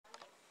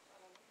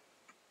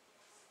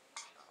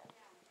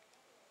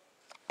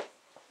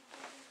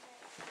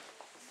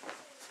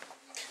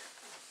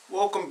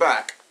Welcome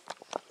back.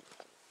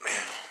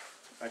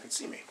 I can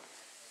see me.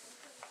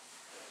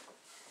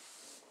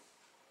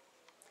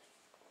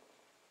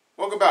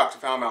 Welcome back to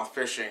Foul-Mouth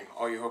Fishing,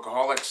 all you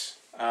hookaholics.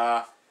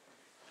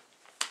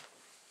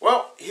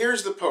 Well,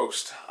 here's the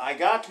post. I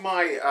got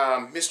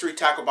my mystery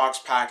tackle box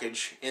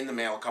package in the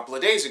mail a couple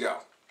of days ago.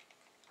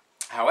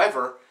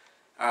 However,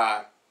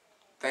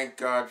 thank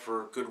God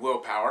for good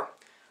willpower,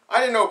 I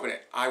didn't open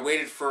it. I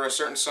waited for a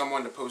certain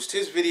someone to post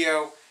his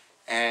video,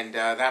 and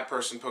that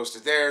person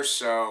posted theirs,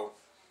 so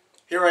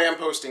here I am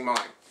posting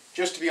mine,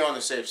 just to be on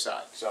the safe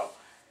side. So,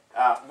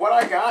 what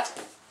I got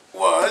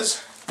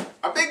was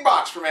a big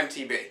box from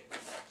MTB.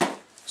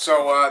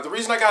 So, the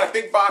reason I got a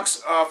big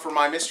box for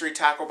my mystery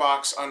tackle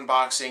box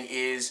unboxing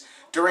is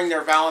during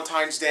their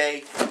Valentine's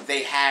Day,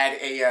 they had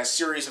a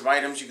series of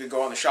items. You could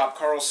go on the Shop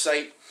Karl's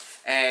site,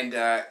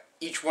 and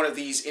each one of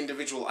these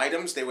individual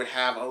items, they would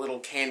have a little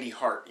candy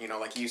heart, you know,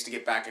 like you used to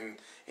get back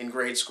in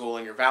grade school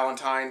in your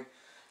Valentine.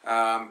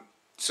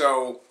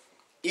 So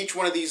each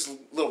one of these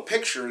little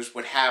pictures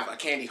would have a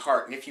candy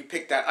heart, and if you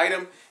picked that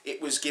item,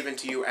 it was given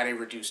to you at a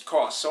reduced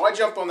cost. So I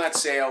jumped on that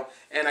sale,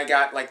 and I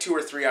got like 2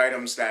 or 3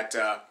 items that,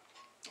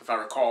 if I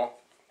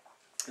recall,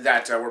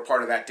 that were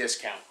part of that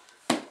discount.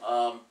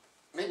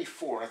 Maybe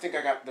 4. I think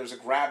there's a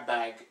grab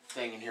bag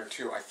thing in here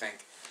too, I think.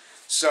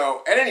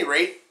 So, at any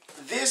rate,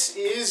 this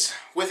is,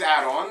 with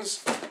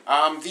add-ons,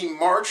 the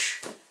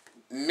March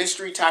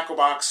Mystery Tackle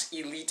Box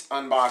Elite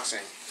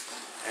unboxing.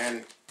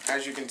 And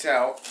as you can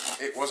tell,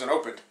 it wasn't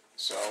opened.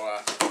 So,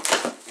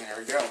 there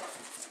we go.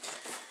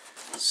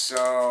 So,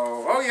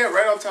 oh yeah,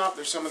 right on top,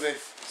 there's some of the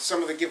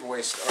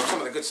giveaways, or some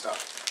of the good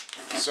stuff.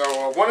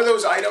 So, one of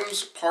those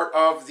items, part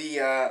of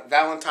the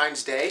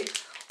Valentine's Day,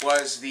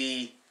 was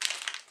the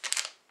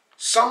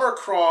Summer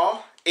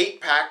Craw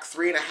 8-pack,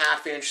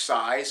 3.5-inch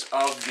size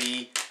of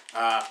the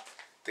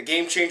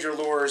Game Changer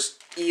Lures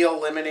Eel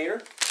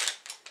Eliminator.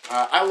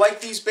 I like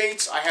these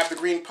baits. I have the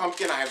green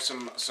pumpkin. I have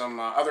some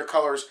other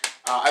colors.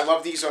 I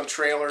love these on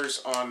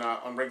trailers,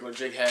 on regular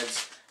jig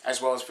heads,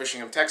 as well as fishing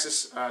them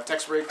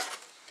Tex rig.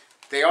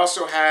 They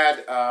also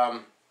had,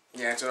 yeah,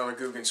 it's another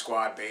Googan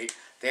Squad bait.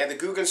 They had the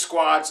Googan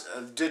Squad's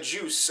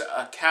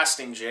𝕮𝖆𝖴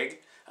casting jig.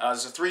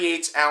 It's a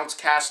 3/8 ounce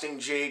casting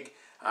jig.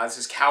 This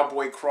is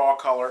cowboy craw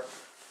color.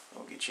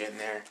 I'll get you in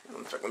there.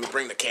 In fact, let me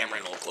bring the camera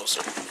in a little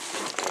closer.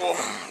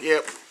 Oh,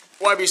 yep.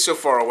 Why be so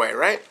far away,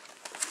 right?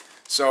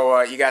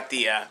 So you got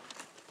the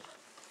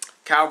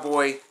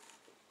cowboy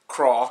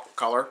craw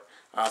color,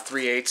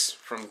 3/8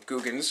 from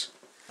Googan's,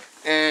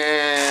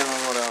 and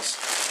what else?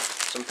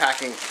 Some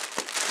packing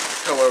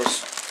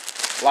pillows.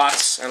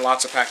 Lots and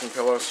lots of packing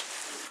pillows.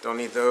 Don't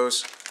need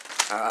those.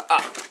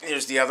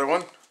 Here's the other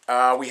one.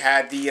 We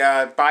had the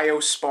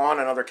BioSpawn,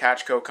 another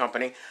Catchco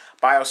company.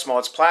 BioSmall,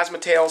 it's plasma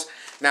tails.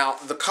 Now,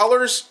 the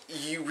colors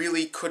you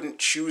really couldn't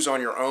choose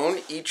on your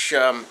own. Each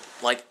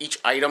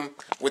item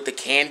with the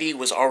candy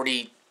was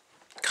already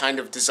kind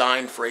of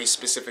designed for a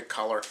specific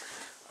color.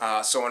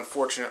 So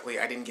unfortunately,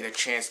 I didn't get a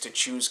chance to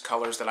choose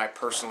colors that I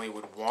personally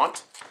would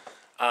want.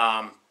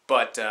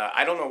 But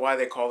I don't know why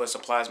they call this a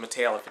plasma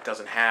tail if it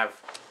doesn't have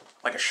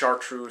like a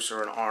chartreuse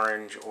or an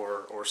orange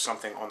or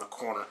something on the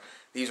corner.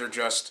 These are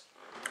just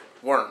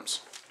worms.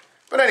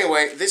 But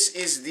anyway, this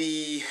is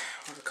the,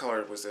 what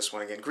color was this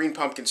one again? Green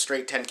pumpkin,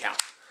 straight 10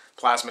 count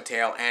plasma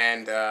tail,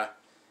 and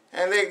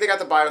they got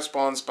the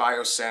BioSpawns,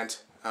 BioScent.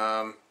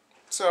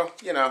 So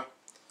you know,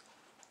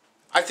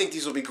 I think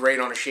these will be great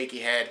on a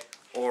shaky head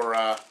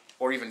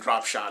or even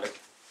drop shotted.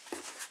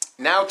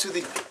 Now to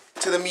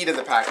the meat of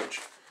the package.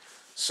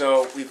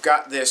 So we've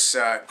got this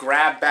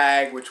grab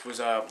bag, which was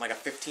like a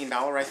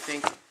 $15, I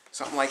think,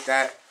 something like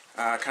that.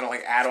 Kind of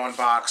like add-on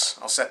box.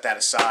 I'll set that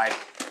aside.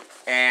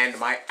 And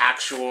my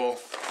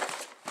actual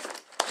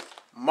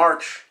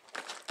March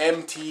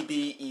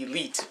MTB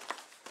Elite.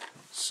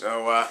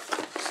 So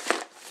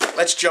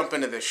let's jump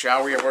into this,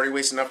 shall we? I've already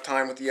wasted enough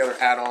time with the other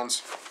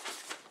add-ons.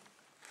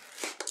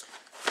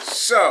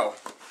 So,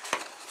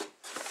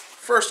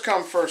 first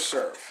come, first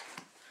serve.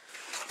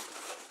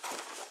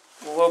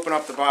 We'll open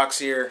up the box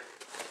here.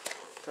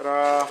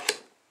 Ta-da!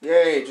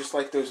 Yay, just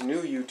like those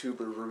new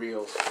YouTuber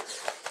reveals.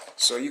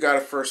 So you got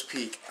a first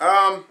peek.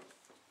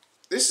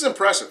 This is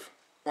impressive.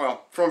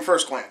 Well, from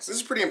first glance, this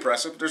is pretty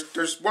impressive.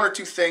 There's 1 or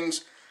 2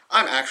 things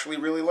I'm actually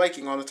really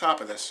liking on the top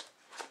of this.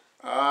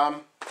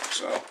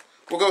 So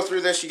we'll go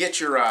through this. You get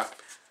your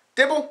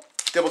dibble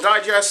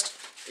digest.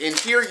 In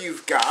here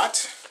you've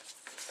got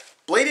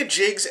bladed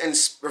jigs and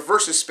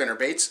versus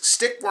spinnerbaits,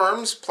 stick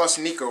worms plus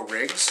Nico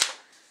rigs,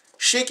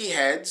 shaky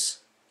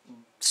heads,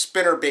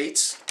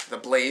 spinnerbaits, the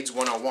blades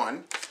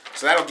 101.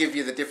 So that'll give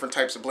you the different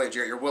types of blades.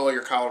 You got your Willow,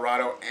 your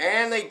Colorado,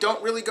 and they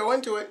don't really go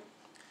into it.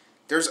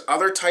 There's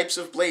other types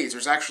of blades.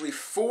 There's actually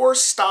 4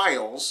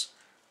 styles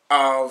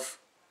of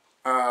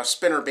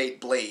spinnerbait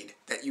blade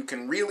that you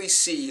can really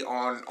see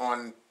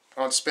on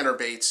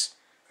spinnerbaits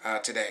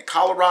today.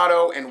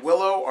 Colorado and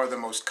Willow are the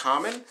most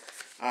common,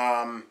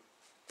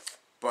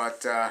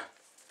 but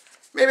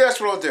maybe that's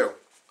what I'll do.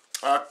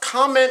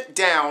 Comment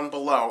down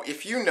below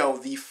if you know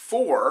the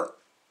four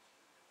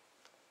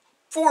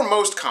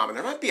most common.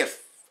 There might be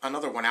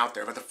another one out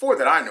there, but the 4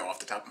 that I know off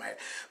the top of my head.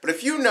 But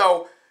if you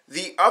know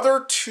the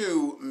other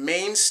 2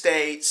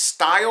 mainstay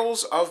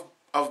styles of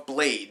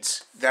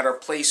blades that are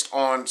placed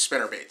on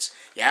spinnerbaits,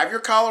 you have your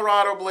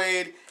Colorado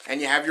blade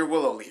and you have your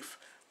willow leaf,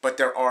 but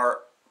there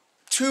are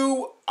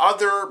 2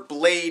 other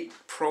blade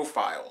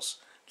profiles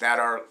that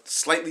are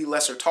slightly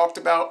lesser talked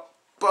about,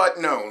 but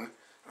known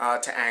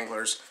to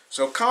anglers.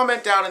 So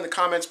comment down in the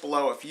comments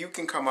below if you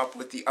can come up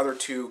with the other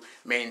 2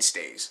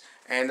 mainstays.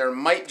 And there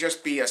might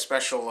just be a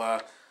special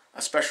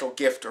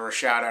gift or a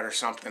shout out or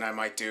something I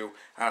might do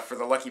for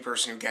the lucky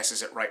person who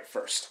guesses it right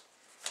first.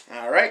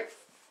 Alright,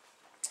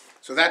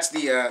 so that's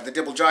the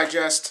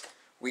𝕮𝖆𝖊𝖓.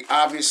 We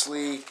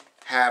obviously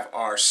have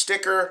our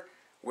sticker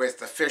with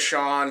the fish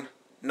on,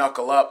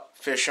 knuckle up,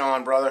 fish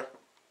on, brother.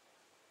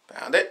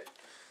 Found it.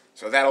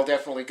 So that'll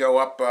definitely go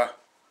up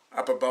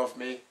above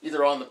me,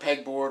 either on the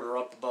pegboard or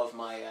up above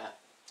my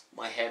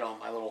my head on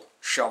my little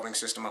shelving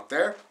system up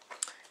there.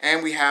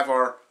 And we have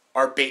our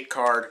bait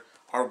card,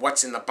 our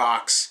what's in the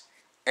box,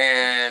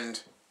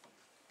 and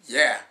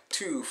yeah,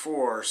 2,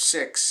 4,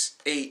 6,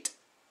 8,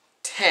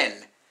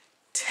 10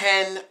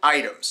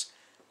 items.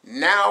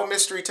 Now,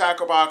 Mystery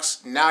Tackle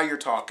Box, now you're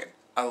talking.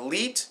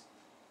 Elite,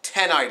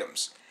 10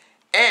 items.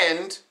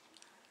 And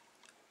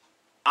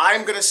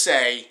I'm going to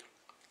say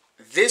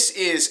this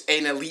is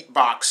an elite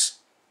box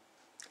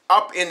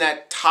up in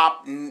that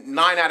top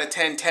 9 out of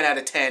 10, 10 out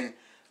of 10.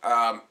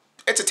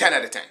 It's a 10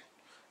 out of 10.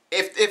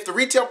 If the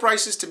retail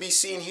prices to be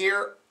seen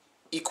here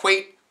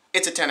equate,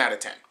 it's a 10 out of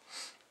 10.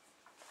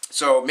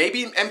 So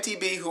maybe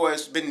MTB, who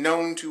has been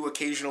known to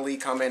occasionally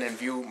come in and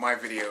view my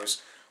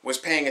videos, was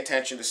paying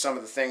attention to some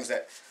of the things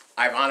that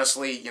I've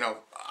honestly, you know,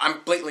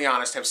 I'm blatantly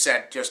honest, have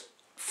said just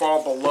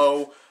fall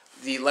below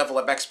the level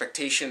of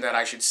expectation that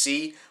I should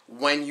see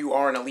when you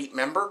are an elite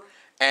member.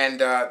 And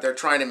they're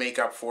trying to make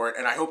up for it.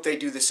 And I hope they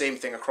do the same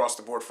thing across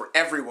the board for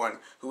everyone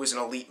who is an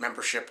elite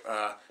membership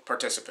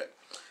participant.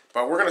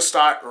 But we're going to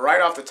start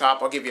right off the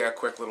top. I'll give you a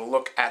quick little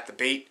look at the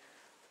bait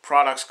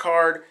products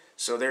card.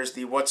 So there's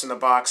the what's in the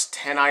box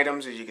 10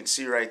 items, as you can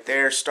see right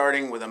there,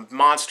 starting with a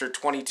monster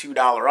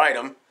 $22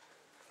 item.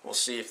 We'll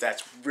see if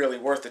that's really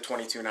worth the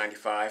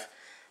 $22.95.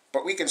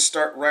 But we can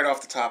start right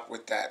off the top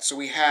with that. So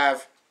we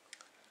have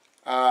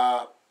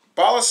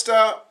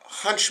Balista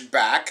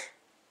Hunchback.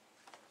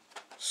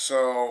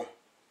 So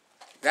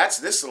that's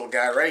this little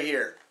guy right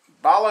here.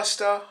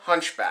 Balista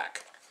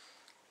Hunchback.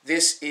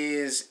 This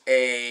is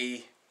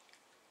a,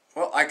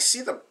 well, I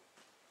see the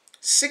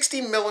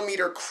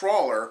 60mm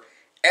crawler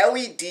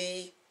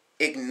LED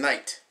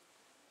Ignite.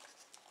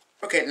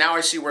 Okay, now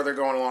I see where they're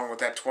going along with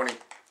that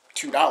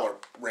 $22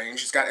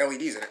 range. It's got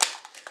LEDs in it.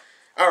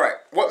 Alright,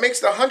 what makes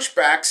the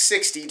Hunchback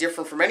 60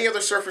 different from any other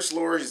surface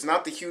lures is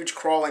not the huge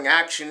crawling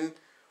action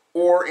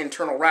or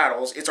internal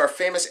rattles. It's our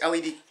famous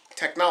LED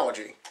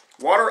technology.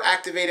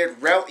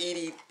 Water-activated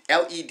LEDs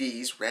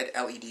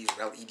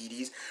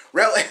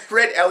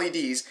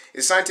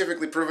is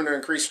scientifically proven to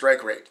increase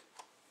strike rate.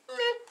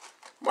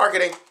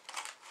 Marketing.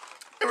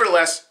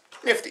 Nevertheless,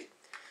 nifty.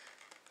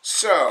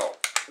 So,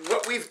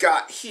 what we've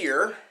got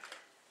here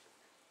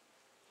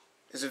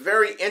is a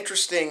very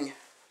interesting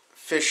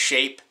fish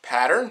shape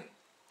pattern.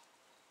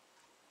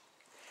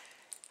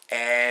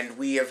 And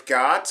we have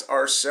got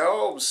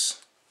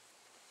ourselves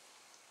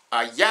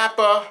a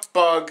yappa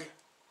bug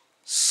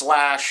 /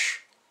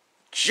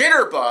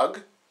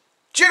 jitterbug,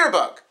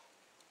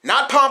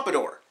 not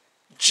pompadour,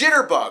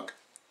 jitterbug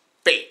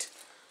bait.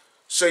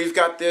 So you've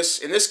got this,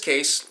 in this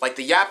case, like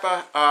the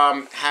yappa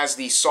has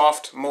the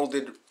soft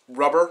molded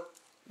rubber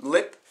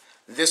lip.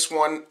 This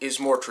one is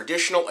more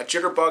traditional. A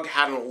jitterbug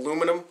had an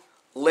aluminum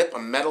lip, a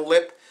metal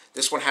lip.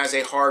 This one has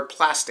a hard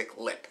plastic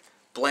lip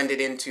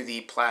blended into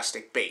the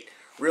plastic bait.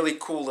 Really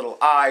cool little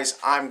eyes.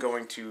 I'm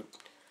going to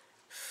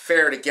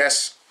fair to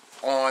guess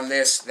on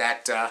this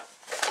that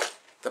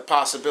the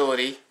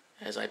possibility,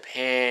 as I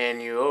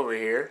pan you over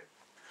here,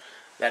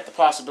 that the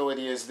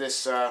possibility is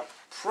this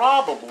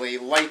probably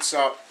lights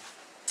up,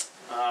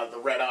 the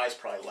red eyes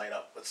probably light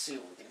up. Let's see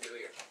what we can do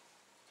here.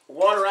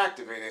 Water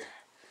activated.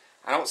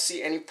 I don't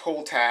see any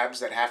pull tabs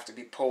that have to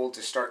be pulled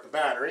to start the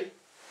battery.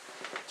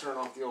 Turn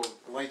off the old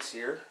lights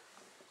here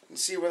and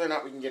see whether or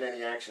not we can get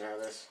any action out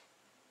of this.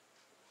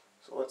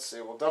 So let's see,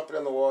 we'll dump it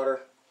in the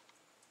water.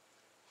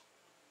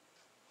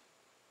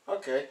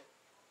 Okay.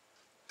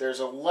 There's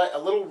a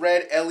little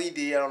red LED.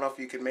 I don't know if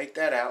you can make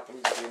that out. Let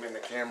me zoom in the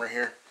camera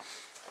here.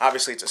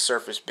 Obviously, it's a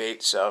surface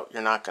bait, so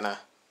you're not going to...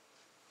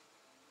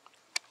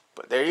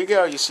 But there you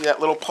go. You see that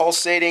little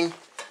pulsating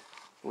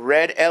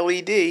red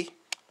LED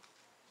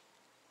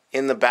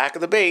in the back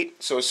of the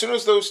bait. So as soon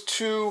as those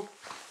 2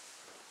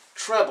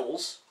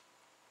 trebles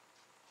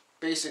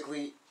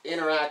basically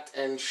interact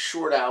and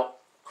short out,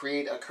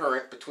 create a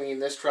current between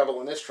this treble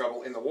and this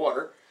treble in the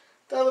water,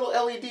 that little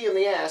LED in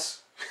the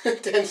ass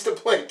tends to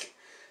blink.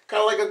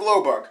 Kind of like a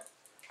glow bug.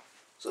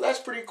 So that's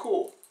pretty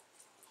cool.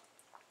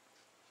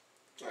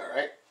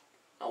 Alright,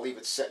 I'll leave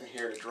it sitting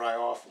here to dry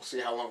off. We'll see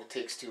how long it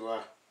takes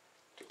to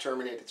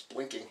terminate its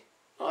blinking.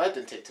 Oh, that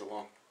didn't take too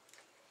long.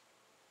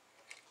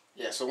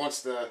 Yeah, so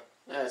once the...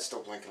 it's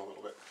still blinking a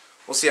little bit.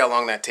 We'll see how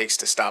long that takes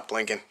to stop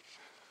blinking.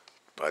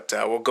 But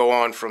we'll go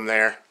on from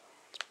there.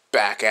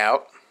 Back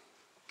out.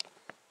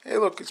 Hey,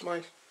 look, it's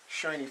my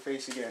shiny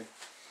face again.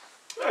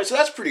 Alright, so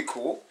that's pretty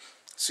cool.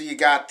 So you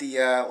got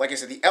the, like I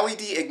said, the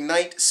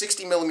𝕾𝖊𝖒𝖒𝖊𝖓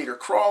 60mm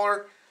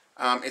crawler.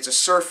 It's a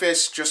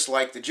surface just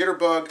like the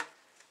jitterbug.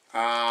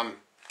 Go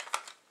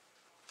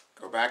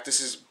back. This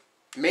is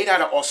made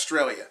out of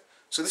Australia.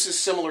 So this is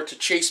similar to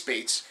chase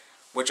baits,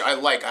 which I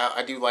like.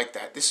 I do like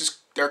that. This is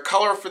their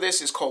color for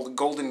this is called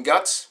Golden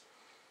Guts.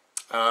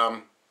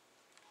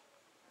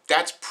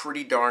 That's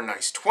pretty darn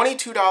nice.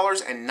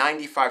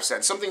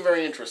 $22.95. Something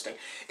very interesting.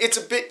 It's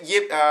a bit,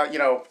 you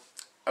know,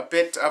 a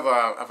bit of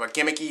a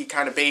gimmicky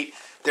kind of bait.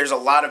 There's a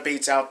lot of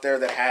baits out there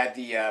that had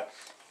the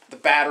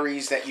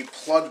batteries that you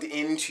plugged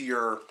into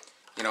your,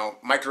 you know,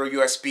 micro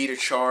USB to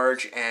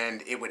charge,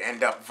 and it would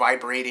end up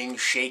vibrating,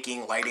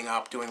 shaking, lighting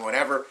up, doing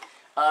whatever.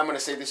 I'm going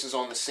to say this is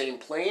on the same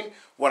plane.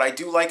 What I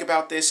do like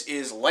about this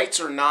is lights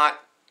or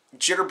not,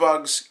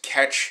 jitterbugs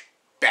catch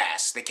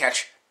bass. They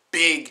catch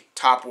big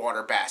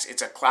topwater bass.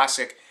 It's a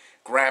classic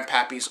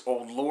Grandpappy's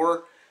old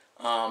lure.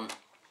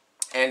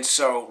 And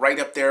so right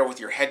up there with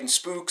your head and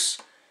spooks,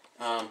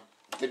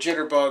 the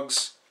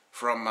jitterbugs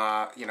from,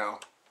 you know,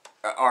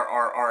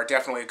 are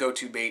definitely a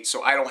go-to bait.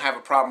 So I don't have a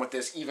problem with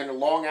this even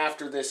long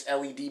after this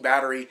LED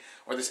battery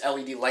or this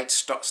LED light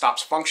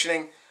stops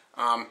functioning.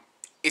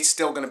 It's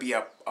still going to be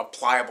a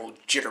pliable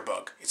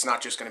jitterbug. It's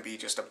not just going to be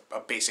just a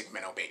basic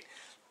minnow bait.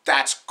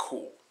 That's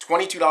cool.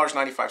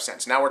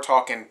 $22.95. Now we're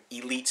talking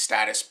elite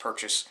status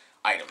purchase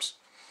items.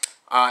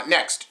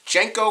 Next,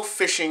 Jenko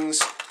Fishing's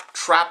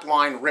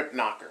Trapline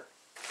Ripknocker.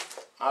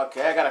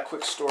 Okay, I got a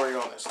quick story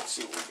on this. Let's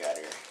see what we got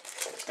here.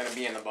 It's going to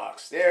be in the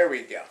box. There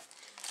we go.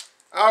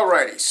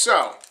 Alrighty,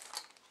 so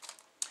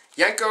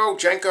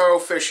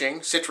Jenko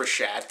Fishing Citrus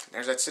Shad.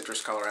 There's that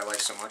citrus color I like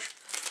so much.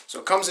 So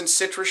it comes in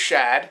citrus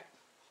shad.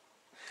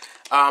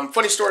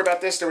 Funny story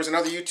about this. There was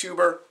another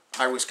YouTuber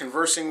I was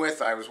conversing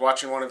with. I was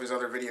watching one of his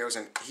other videos,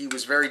 and he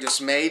was very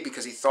dismayed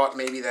because he thought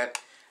maybe that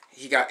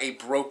he got a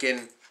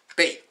broken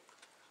bait.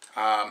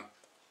 I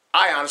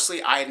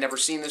had never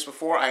seen this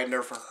before. I had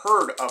never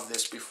heard of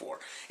this before.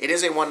 It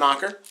is a one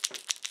knocker.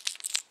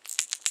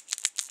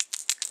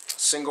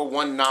 Single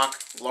one knock,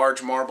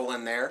 large marble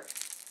in there.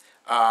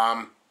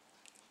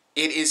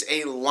 It is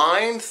a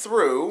line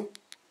through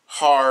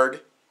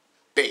hard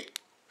bait.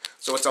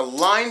 So it's a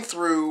line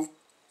through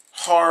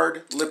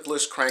hard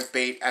lipless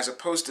crankbait, as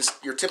opposed to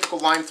your typical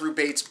line through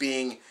baits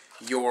being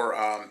your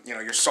you know,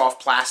 your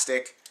soft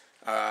plastic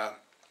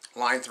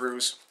line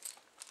throughs.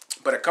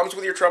 But it comes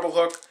with your treble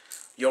hook.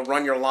 You'll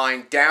run your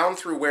line down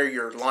through where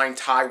your line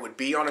tie would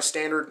be on a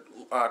standard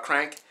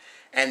crank,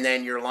 and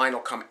then your line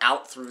will come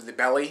out through the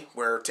belly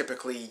where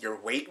typically your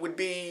weight would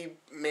be,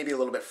 maybe a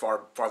little bit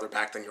farther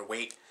back than your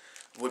weight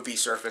would be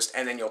surfaced,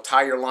 and then you'll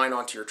tie your line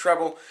onto your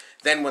treble.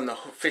 Then when the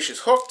fish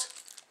is hooked,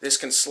 this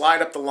can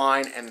slide up the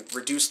line and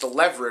reduce the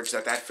leverage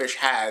that that fish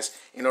has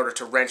in order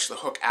to wrench the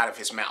hook out of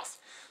his mouth.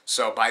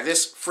 So by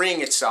this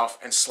freeing itself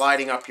and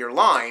sliding up your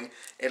line,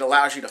 it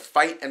allows you to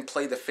fight and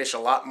play the fish a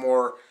lot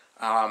more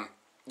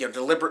you know,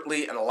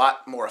 deliberately and a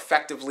lot more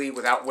effectively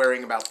without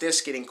worrying about this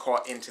getting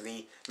caught into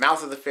the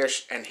mouth of the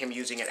fish and him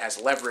using it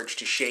as leverage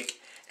to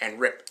shake and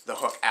rip the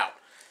hook out.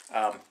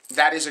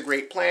 That is a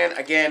great plan.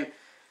 Again,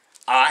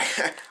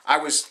 I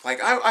was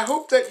like, I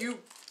hope that you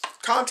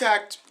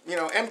contact, you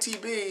know,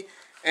 MTB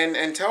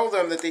and tell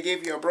them that they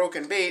gave you a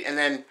broken bait, and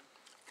then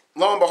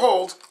lo and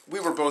behold, we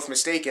were both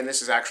mistaken.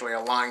 This is actually a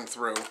line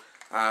through.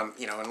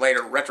 You know, in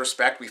later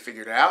retrospect, we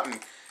figured it out, and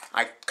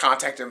I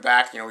contacted him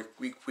back. You know,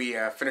 we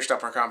finished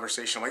up our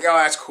conversation. I'm like, oh,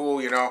 that's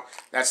cool. You know,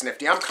 that's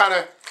nifty. I'm kind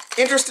of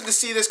interested to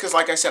see this because,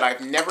 like I said,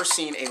 I've never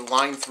seen a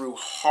line through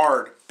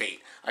hard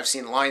bait. I've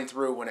seen line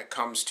through when it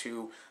comes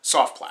to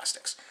soft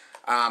plastics.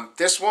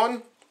 This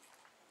one,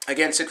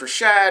 again, citrus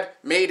shad,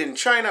 made in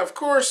China, of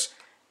course.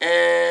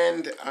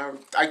 And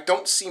I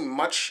don't see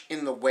much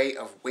in the way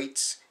of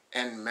weights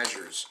and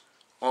measures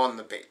on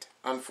the bait,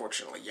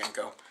 unfortunately,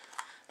 Jenko.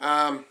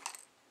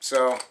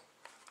 So,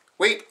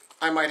 weight,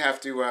 I might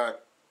have to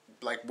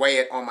like weigh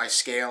it on my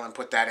scale and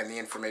put that in the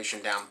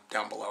information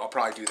down below. I'll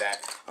probably do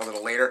that a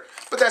little later.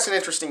 But that's an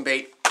interesting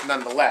bait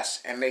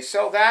nonetheless. And they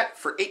sell that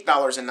for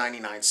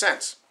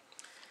 $8.99.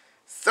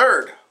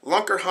 Third,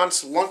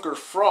 Lunkerhunt's Lunker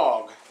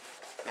Frog.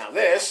 Now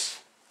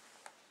this,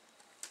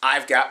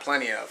 I've got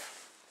plenty of.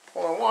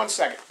 Hold on one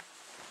second.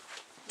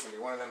 Maybe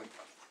one of them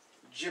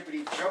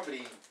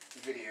jippity-jumpity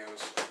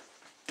videos.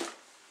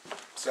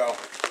 So,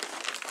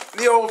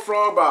 the old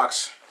frog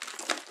box.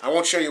 I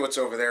won't show you what's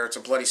over there. It's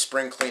a bloody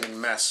spring cleaning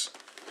mess.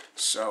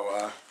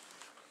 So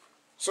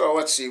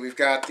let's see. We've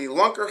got the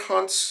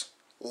Lunkerhunt's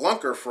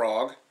Lunker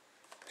Frog.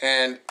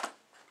 And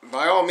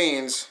by all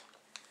means,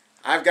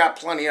 I've got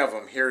plenty of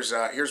them. Here's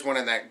one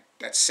in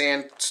that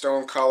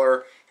sandstone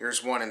color.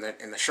 Here's one in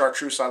the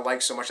chartreuse I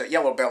like so much. That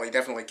yellow belly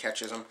definitely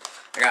catches them.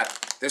 I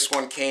got this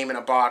one came in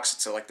a box.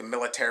 It's like the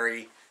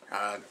military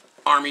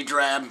army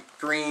drab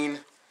green.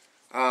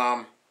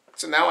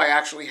 So now I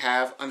actually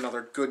have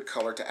another good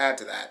color to add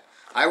to that.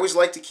 I always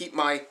like to keep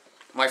my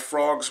my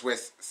frogs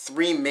with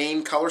 3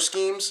 main color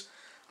schemes.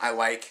 I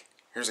like,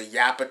 here's a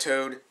yappa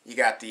toad, you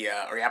got the,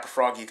 or yappa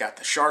frog, you got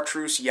the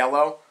chartreuse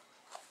yellow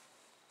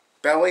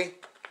belly.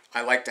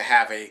 I like to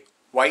have a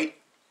white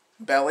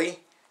belly,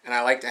 and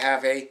I like to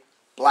have a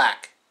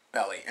black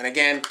belly. And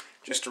again,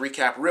 just to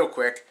recap real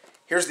quick,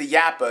 here's the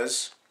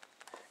yappas,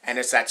 and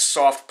it's that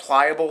soft,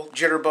 pliable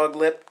jitterbug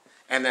lip,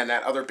 and then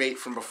that other bait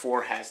from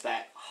before has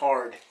that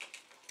hard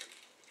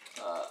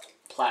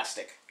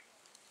plastic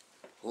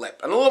lip.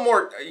 And a little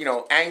more, you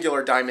know,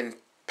 angular diamond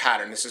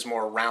pattern. This is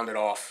more rounded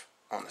off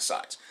on the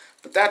sides.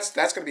 But that's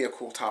going to be a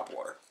cool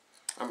topwater.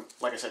 I'm,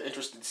 like I said,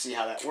 interested to see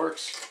how that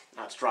works.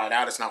 Now it's dried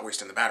out. It's not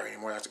wasting the battery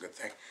anymore. That's a good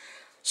thing.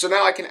 So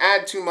now I can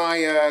add to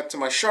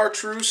my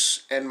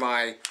chartreuse and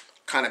my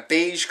kind of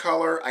beige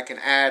color, I can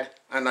add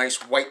a nice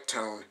white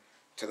tone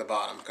to the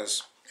bottom,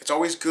 because it's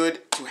always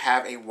good to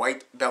have a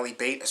white belly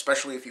bait,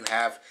 especially if you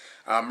have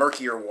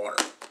murkier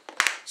water.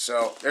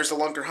 So there's the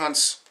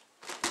Lunkerhunt's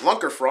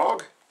Lunker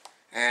frog,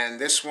 and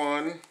this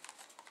one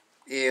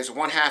is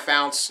 1/2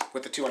 ounce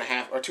with the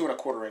 2.5 or 2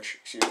 1/4 inch,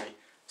 excuse me,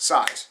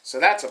 size. So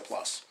that's a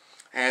plus.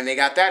 And they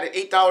got that at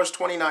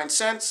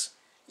 $8.29.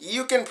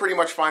 You can pretty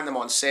much find them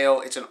on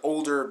sale. It's an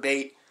older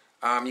bait.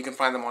 You can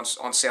find them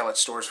on sale at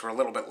stores for a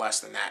little bit less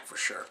than that for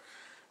sure.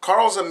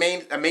 Karl's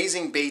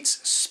Amazing Baits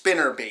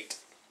Spinnerbait.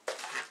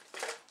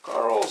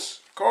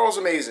 Karl's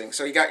Amazing.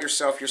 So you got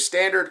yourself your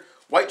standard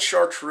white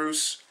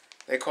chartreuse.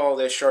 They call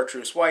this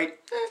chartreuse white.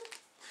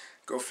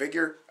 Go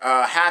figure.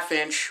 1/2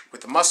 inch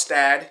with the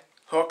mustad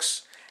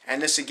hooks.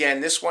 And this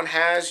again, this one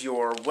has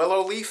your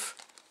willow leaf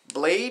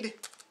blade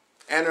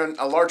and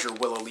a larger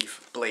willow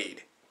leaf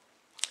blade.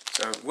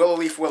 So willow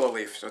leaf,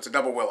 so it's a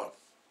double willow.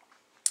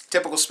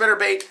 Typical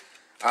spinnerbait.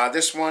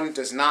 This one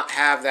does not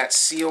have that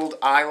sealed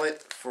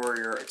eyelet for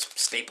your, it's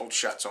stapled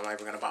shut, so I'm not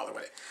even going to bother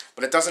with it.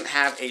 But it doesn't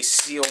have a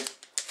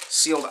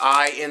sealed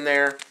eye in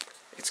there.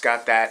 It's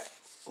got that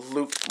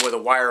loop where the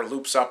wire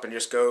loops up and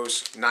just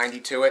goes 90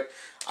 to it.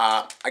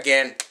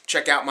 Again,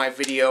 check out my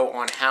video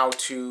on how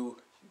to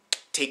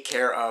take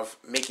care of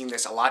making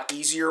this a lot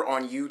easier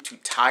on you to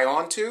tie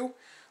onto.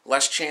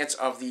 Less chance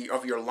of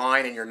your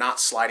line and you're not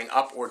sliding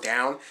up or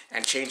down,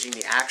 and changing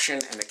the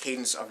action and the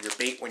cadence of your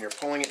bait when you're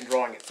pulling it and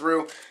drawing it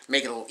through.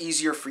 Make it a little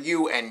easier for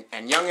you and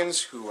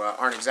youngins who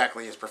aren't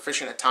exactly as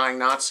proficient at tying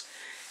knots.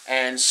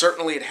 And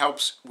certainly it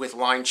helps with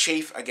line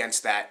chafe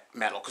against that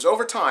metal. Because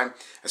over time,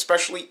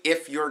 especially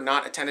if you're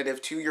not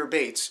attentive to your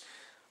baits,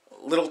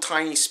 little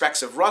tiny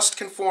specks of rust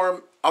can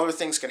form. Other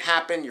things can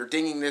happen. You're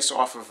dinging this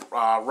off of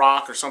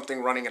rock or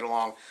something, running it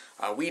along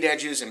weed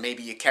edges, and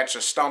maybe you catch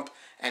a stump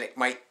and it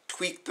might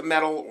tweak the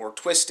metal or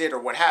twist it or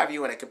what have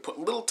you, and it can put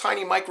little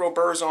tiny micro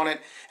burrs on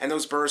it, and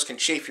those burrs can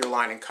chafe your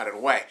line and cut it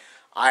away.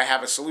 I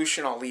have a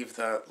solution. I'll leave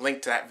the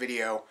link to that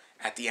video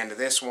at the end of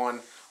this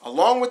one,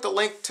 along with the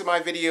link to my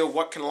video,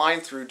 What Can Line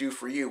Through Do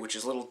For You, which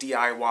is a little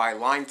DIY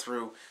line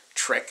through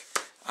trick.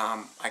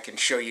 I can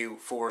show you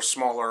for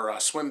smaller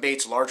swim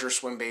baits, larger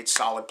swim baits,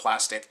 solid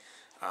plastic,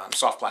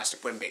 soft plastic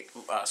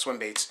swim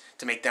baits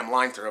to make them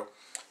line through.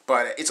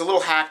 But it's a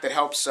little hack that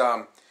helps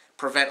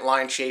prevent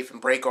line chafe and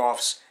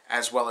break-offs,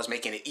 as well as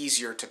making it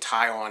easier to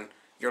tie on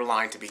your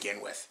line to begin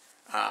with,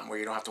 where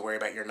you don't have to worry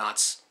about your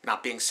knots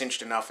not being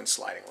cinched enough and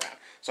sliding around.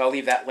 So I'll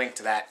leave that link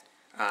to that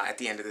at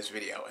the end of this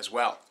video as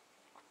well.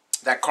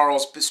 That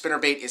Karl's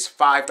spinnerbait is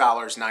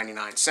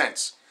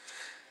 $5.99.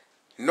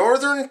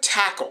 Northern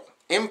Tackle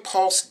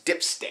Impulse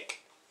Dipstick.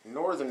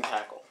 Northern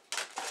Tackle.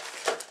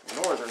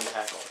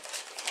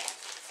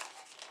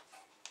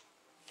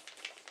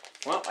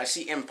 Well, I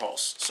see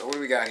Impulse. So what do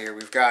we got here?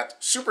 We've got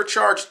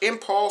Supercharged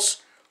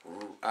Impulse,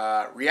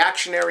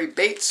 Reactionary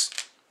Baits,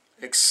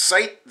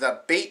 Excite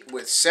the Bait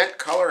with Scent,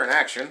 Color, and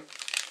Action.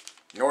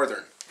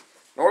 Northern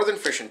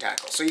Fishing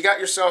Tackle. So you got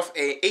yourself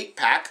a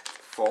 8-pack,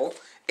 full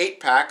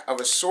 8-pack of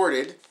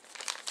assorted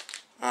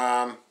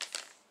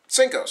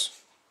Senkos.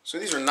 So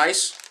these are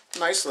nice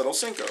little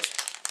Senkos.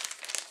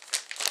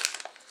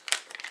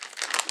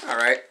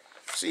 Alright,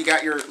 so you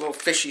got your little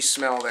fishy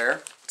smell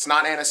there. It's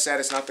not anisette,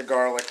 it's not the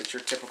garlic, it's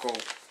your typical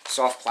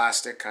soft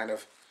plastic kind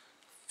of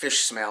fish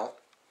smell.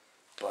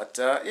 But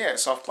yeah,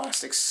 soft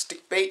plastic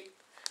stick bait.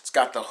 It's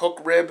got the hook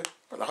rib,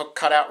 or the hook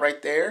cutout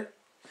right there.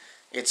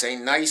 It's a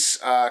nice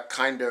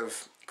kind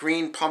of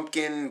green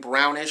pumpkin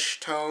brownish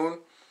tone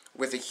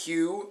with a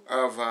hue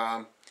of,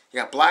 you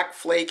got black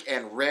flake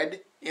and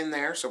red in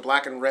there, so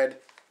black and red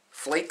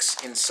flakes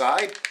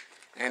inside.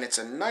 And it's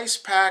a nice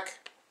pack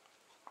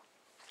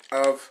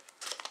of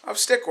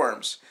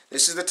stickworms.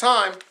 This is the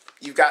time.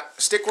 You've got,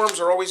 stickworms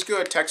are always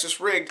good, Texas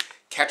rig,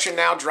 catching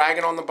now,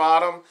 dragging on the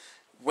bottom,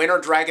 winter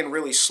dragging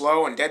really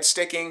slow and dead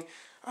sticking.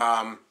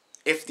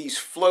 If these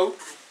float,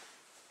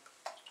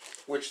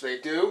 which they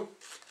do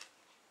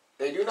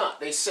not,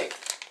 they sink.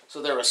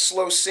 So they're a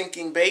slow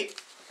sinking bait.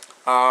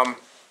 Yep.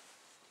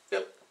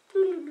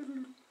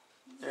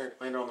 There,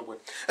 landed on the wood.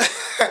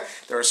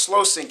 They're a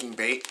slow sinking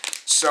bait,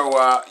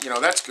 so you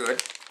know, that's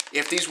good.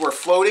 If these were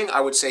floating,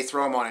 I would say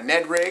throw them on a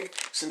Ned rig.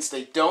 Since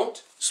they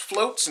don't,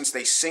 float, since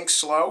they sink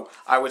slow,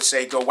 I would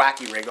say go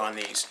wacky rig on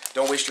these.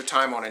 Don't waste your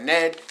time on a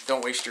Ned.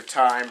 Don't waste your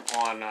time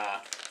on,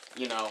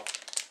 you know,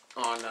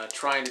 on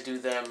trying to do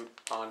them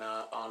on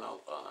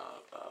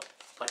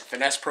like a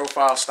finesse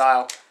profile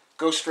style.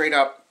 Go straight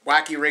up,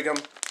 wacky rig them,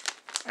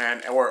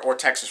 or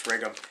Texas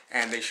rig them,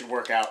 and they should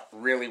work out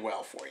really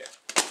well for you.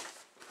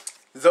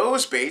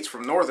 Those baits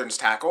from Northern's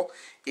Tackle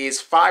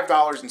is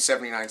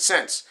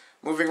 $5.79.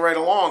 Moving right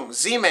along,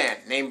 Z-Man,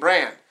 name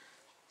brand.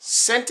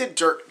 Scented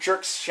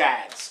jerk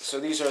shads. So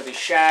these are the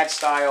shad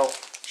style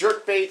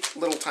jerk bait,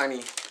 little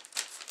tiny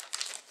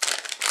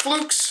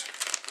flukes.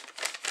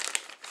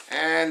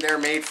 And they're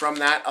made from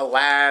that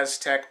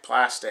𝕚𝖴𝖊𝖓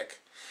plastic.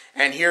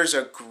 And here's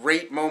a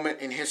great moment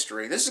in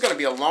history. This is going to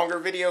be a longer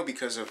video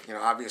because of, you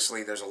know,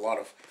 obviously there's a lot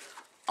of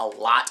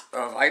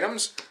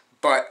items.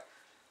 But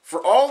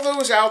for all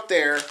those out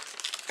there,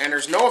 and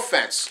there's no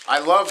offense, I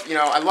love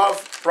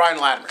Brian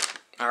Latimer,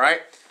 all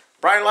right?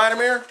 Brian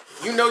Latimer,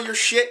 you know your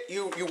shit.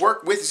 You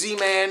work with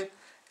Z-Man,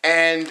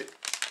 and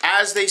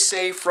as they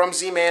say from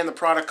Z-Man, the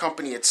product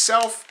company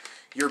itself,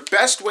 your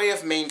best way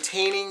of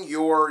maintaining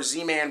your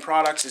Z-Man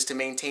products is to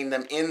maintain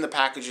them in the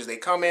packages they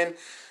come in.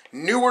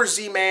 Newer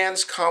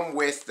Z-Mans come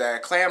with the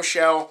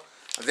clamshell.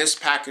 This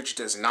package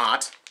does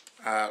not,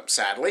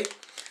 sadly.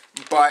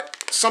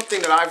 But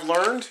something that I've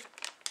learned,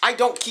 I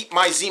don't keep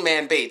my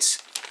Z-Man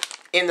baits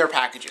in their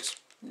packages.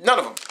 None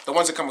of them. The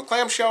ones that come with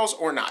clamshells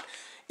or not.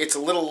 It's a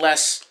little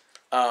less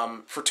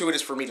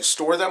fortuitous for me to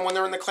store them when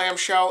they're in the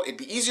clamshell. It'd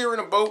be easier in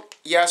a boat,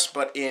 yes,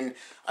 but in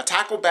a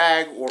tackle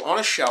bag or on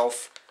a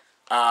shelf,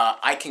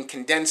 I can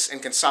condense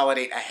and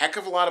consolidate a heck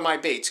of a lot of my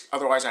baits.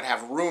 Otherwise, I'd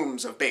have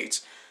rooms of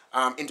baits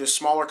into a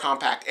smaller,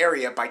 compact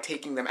area by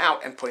taking them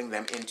out and putting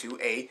them into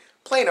a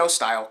Plano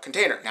style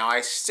container. Now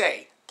I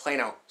say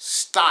Plano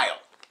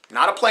style,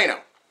 not a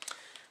Plano.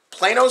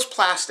 Plano's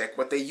plastic,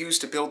 what they use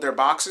to build their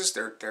boxes,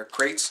 their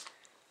crates,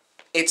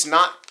 it's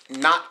not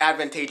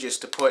advantageous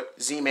to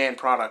put Z-Man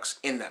products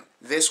in them.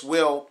 This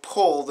will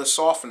pull the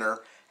softener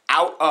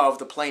out of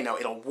the Plano.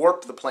 It'll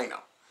warp the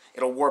Plano.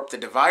 It'll warp the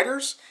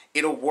dividers.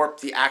 It'll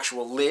warp the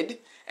actual lid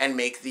and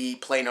make the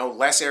Plano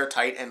less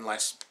airtight and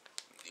less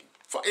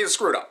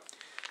screwed up.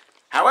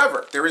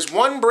 However, there is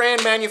one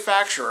brand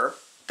manufacturer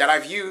that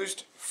I've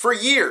used for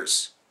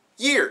years.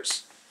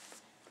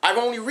 I've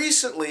only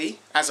recently,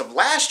 as of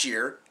last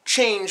year,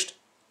 changed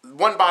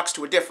one box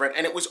to a different,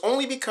 and it was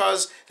only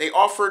because they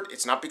offered,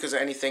 it's not because of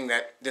anything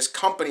that this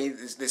company,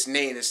 this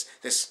name,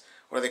 this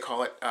what do they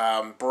call it,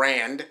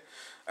 branded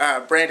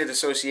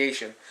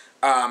association,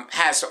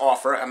 has to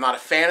offer. I'm not a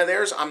fan of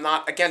theirs. I'm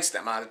not against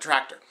them. I'm not a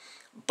detractor.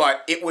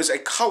 But it was a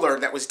color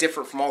that was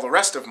different from all the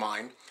rest of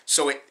mine,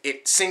 so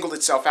it singled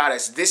itself out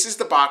as, this is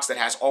the box that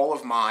has all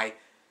of my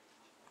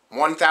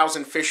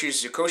 1000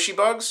 Fishes Yokoshi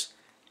bugs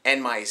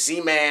and my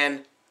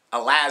Z-Man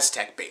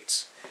𝕚𝖴𝖓𝖓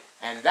baits.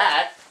 And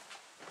that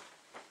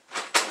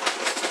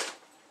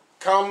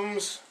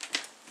comes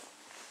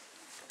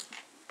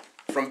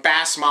from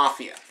Bass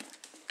Mafia.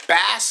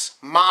 Bass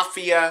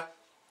Mafia,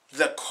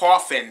 the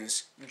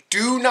coffins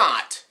do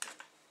not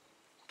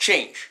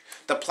change.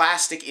 The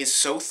plastic is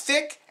so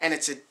thick, and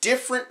it's a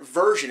different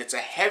version. It's a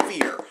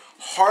heavier,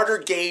 harder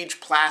gauge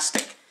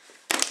plastic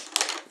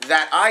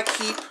that I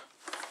keep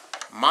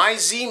my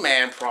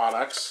Z-Man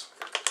products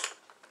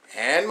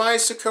and my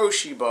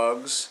Yokoshi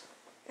bugs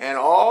and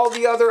all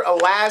the other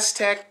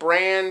𝕚𝖴𝖓𝖓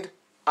brand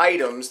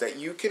items that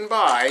you can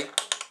buy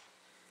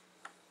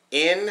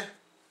in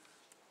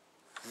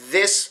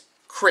this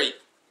crate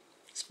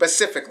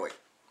specifically.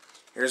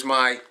 Here's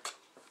my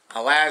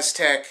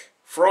𝕚𝖴𝖓𝖓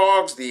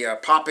frogs, the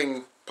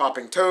popping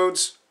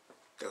toads.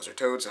 Those are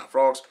toads, not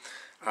frogs.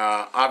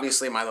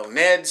 Obviously my little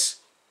Neds,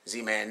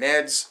 Z-Man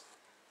Neds,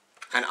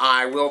 and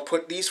I will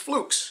put these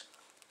flukes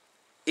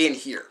in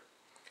here.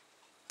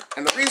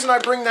 And the reason I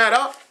bring that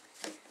up,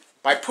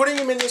 by putting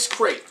them in this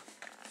crate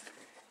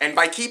and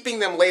by keeping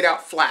them laid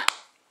out flat,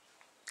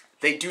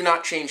 they do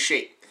not change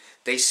shape.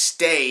 They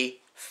stay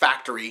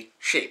factory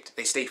shaped.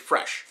 They stay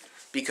fresh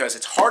because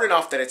it's hard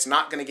enough that it's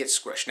not going to get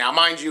squished. Now,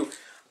 mind you,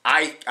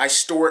 I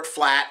store it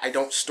flat. I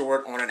don't store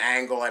it on an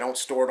angle. I don't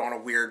store it on a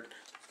weird,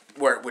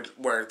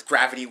 where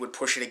gravity would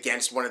push it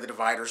against one of the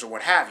dividers or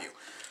what have you.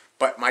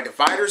 But my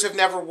dividers have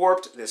never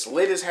warped. This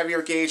lid is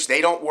heavier gauge.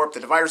 They don't warp.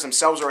 The dividers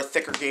themselves are a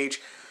thicker gauge.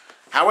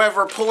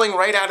 However, pulling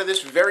right out of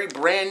this very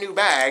brand new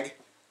bag,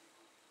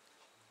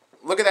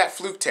 look at that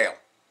fluke tail.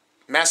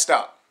 Messed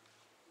up.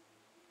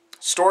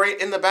 Store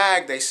it in the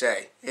bag, they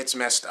say. It's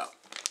messed up.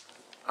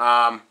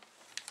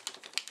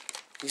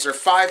 These are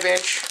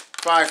 5-inch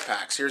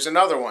 5-packs. Here's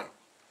another one.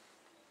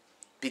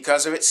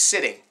 Because of its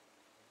sitting,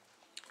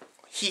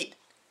 heat,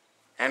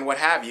 and what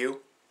have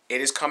you,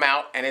 it has come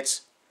out and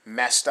it's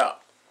messed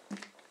up.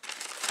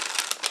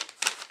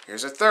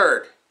 Here's a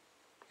third.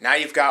 Now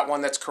you've got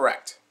one that's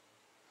correct.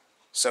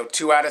 So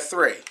 2 out of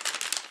 3.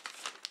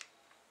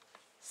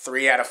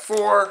 3 out of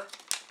 4.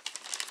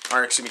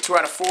 Or excuse me, 2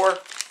 out of 4.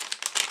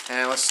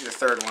 And let's see the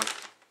third one.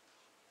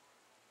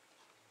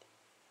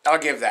 I'll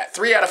give that.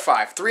 3 out of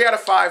 5. 3 out of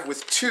 5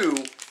 with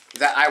 2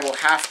 that I will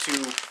have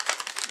to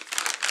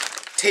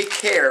take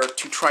care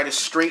to try to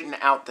straighten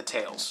out the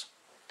tails.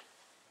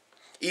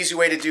 Easy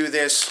way to do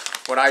this,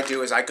 what I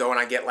do is I go and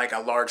I get like a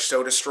large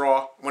soda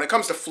straw. When it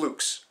comes to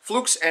flukes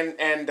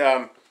and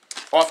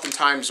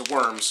oftentimes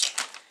worms,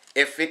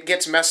 if it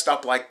gets messed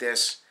up like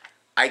this,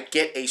 I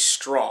get a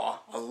straw,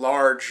 a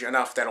large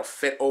enough that'll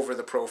fit over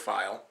the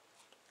profile,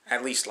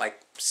 at least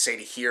like say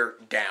to here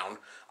down.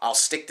 I'll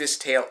stick this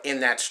tail in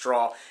that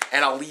straw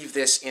and I'll leave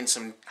this in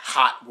some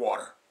hot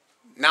water.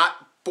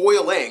 Not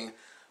boiling,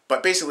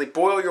 but basically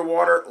boil your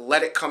water,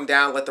 let it come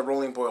down, let the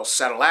rolling boil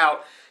settle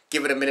out,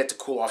 give it a minute to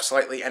cool off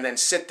slightly, and then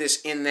sit this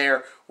in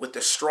there with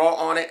the straw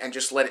on it and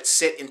just let it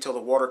sit until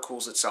the water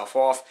cools itself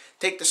off.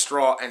 Take the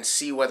straw and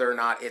see whether or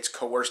not it's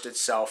coerced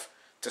itself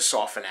to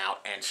soften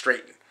out and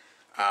straighten.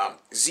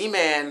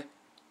 Z-Man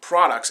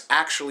products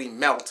actually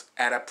melt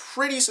at a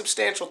pretty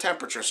substantial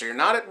temperature, so you're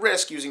not at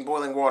risk using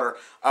boiling water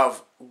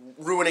of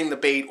ruining the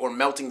bait or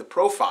melting the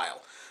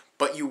profile,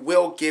 but you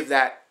will give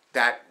that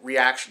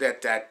reaction,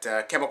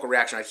 that chemical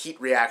reaction, that heat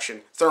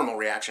reaction, thermal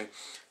reaction,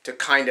 to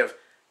kind of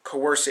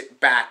coerce it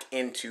back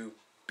into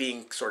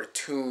being sort of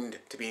tuned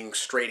to being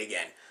straight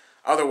again.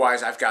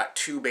 Otherwise, I've got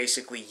two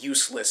basically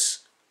useless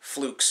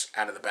flukes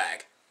out of the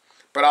bag.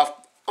 But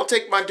I'll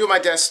do my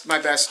best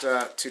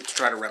to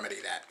try to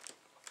remedy that.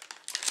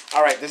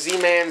 All right, the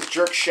Z-Man's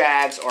jerk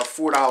shads are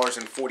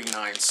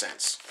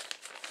 $4.49,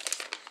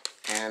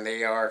 and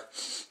they are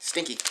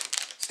stinky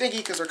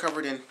because they're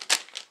covered in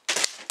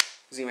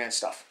Z-Man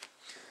stuff.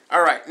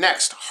 All right,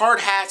 next, hard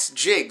hats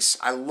jigs.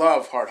 I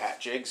love hard hat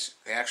jigs.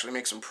 They actually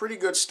make some pretty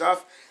good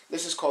stuff.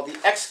 This is called the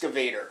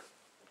𝕾𝖆𝖆𝖊𝖓.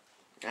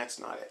 That's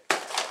not it.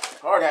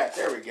 Hard hat,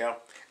 there we go.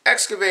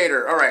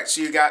 𝕾𝖆𝖆𝖊𝖓. All right,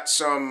 so you got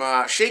some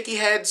shaky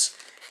heads,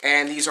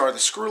 and these are the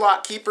screw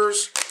lock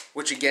keepers,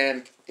 which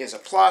again is a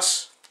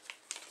plus.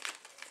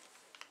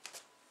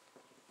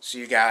 So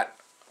you got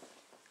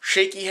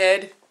shaky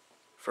head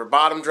for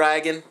bottom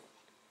dragging,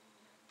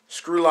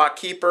 screw lock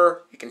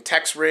keeper. You can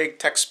text rig,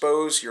 text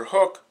expose your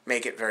hook,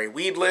 make it very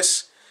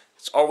weedless.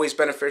 It's always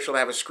beneficial to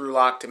have a screw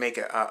lock to make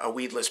a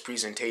weedless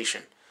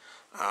presentation.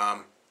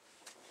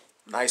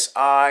 Nice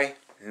eye,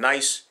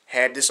 nice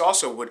head. This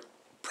also would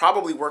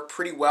probably work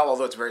pretty well,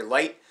 although it's very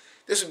light.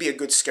 This would be a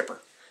good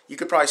skipper. You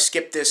could probably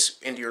skip this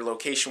into your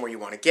location where you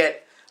want to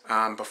get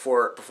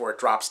before it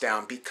drops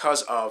down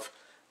because of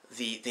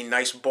the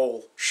nice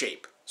bowl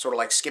shape. Sort of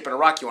like skipping a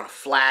rock, you want a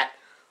flat,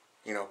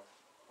 you know,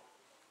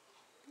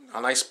 a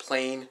nice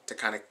plane to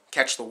kind of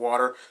catch the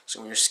water. So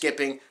when you're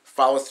skipping,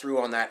 follow through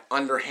on that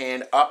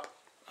underhand up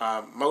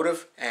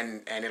motive,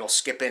 and it'll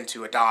skip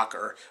into a dock,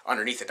 or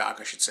underneath a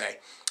dock, I should say,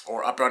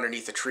 or up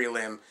underneath a tree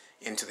limb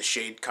into the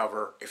shade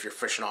cover if you're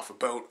fishing off a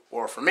boat.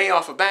 Or for me,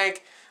 off a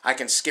bank, I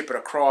can skip it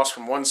across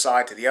from one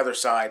side to the other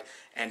side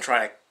and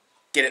try to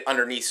get it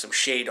underneath some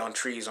shade on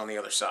trees on the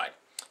other side.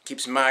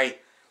 Keeps my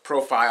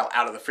profile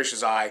out of the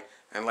fish's eye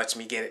and lets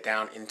me get it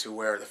down into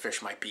where the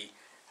fish might be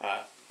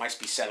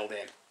settled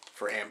in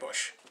for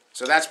ambush.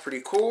 So that's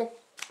pretty cool.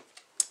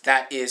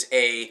 That is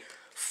a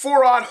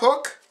 4-aught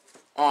hook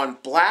on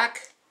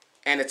black,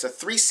 and it's a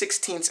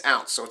 3/16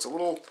 ounce, so it's a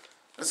little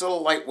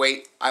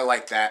lightweight. I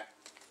like that.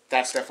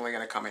 That's definitely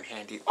going to come in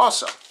handy.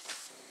 Also,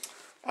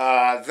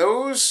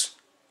 those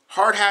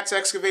hard hats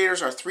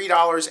excavators are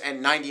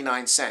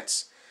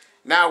 $3.99.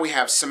 Now we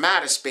have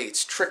𝕻𝖏𝑖s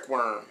baits, trick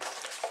worm.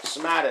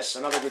 𝕻𝖏𝑖s,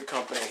 another good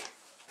company.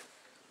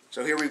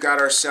 So here we've got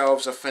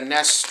ourselves a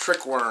finesse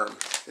trick worm.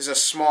 This is a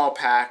small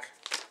pack.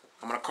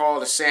 I'm going to call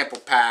it a sample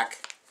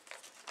pack.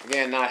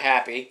 Again, not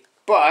happy,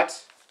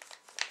 but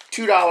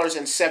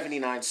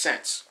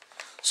 $2.79.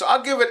 So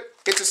I'll give it,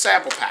 it's a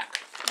sample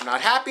pack. I'm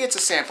not happy it's a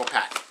sample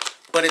pack,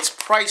 but it's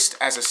priced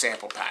as a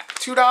sample pack.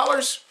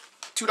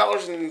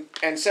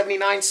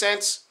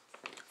 $2.79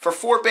 for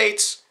 4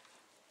 baits.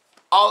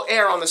 I'll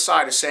err on the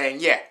side of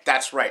saying, yeah,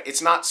 that's right.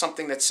 It's not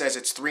something that says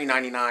it's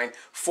 $3.99,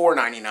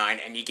 $4.99,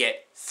 and you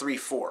get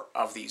 3-4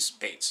 of these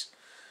baits.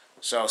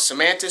 So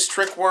𝕻𝖏𝑖s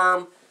trick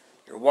worm,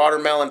 your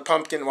watermelon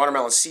pumpkin,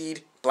 watermelon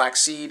seed, black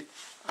seed.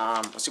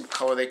 Let's see what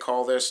color they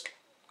call this.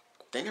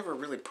 They never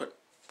really put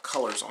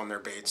colors on their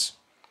baits,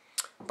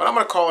 but I'm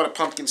going to call it a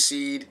pumpkin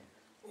seed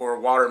or a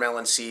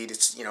watermelon seed.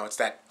 It's, you know, it's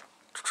that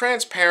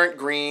transparent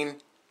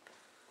green.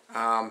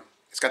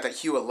 It's got that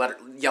hue of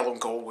yellow and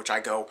gold, which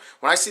I go,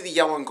 when I see the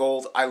yellow and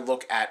gold, I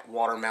look at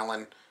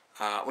watermelon,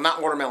 well,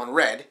 not watermelon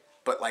red,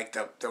 but like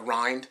the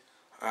rind,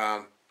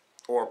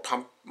 or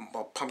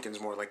pumpkin's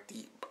more like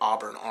the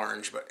auburn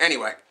orange. But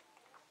anyway,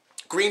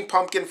 green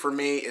pumpkin for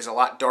me is a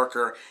lot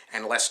darker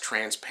and less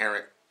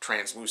transparent,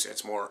 translucent.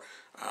 It's more,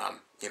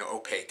 you know,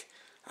 opaque.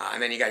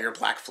 And then you got your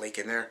black flake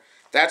in there.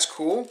 That's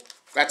cool.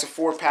 That's a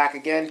 4-pack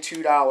again,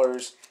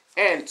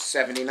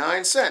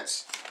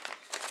 $2.79.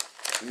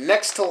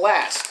 Next to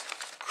last,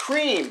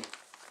 cream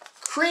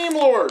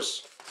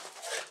lures.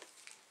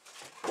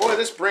 Boy,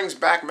 this brings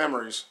back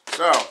memories.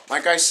 So,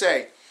 like I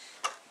say,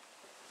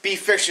 be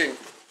fishing.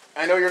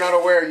 I know you're not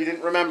aware, you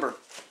didn't remember.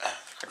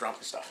 I dropped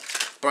the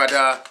stuff. But,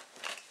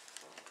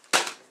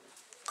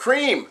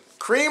 Cream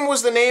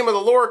was the name of the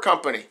lure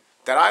company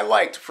that I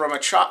liked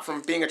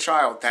from being a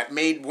child, that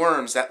made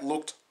worms that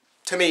looked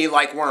to me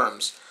like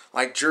worms.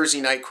 like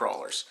Jersey night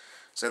crawlers.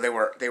 So they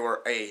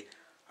were a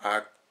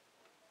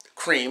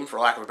cream, for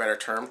lack of a better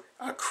term,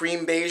 a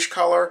cream beige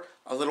color,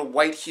 a little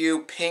white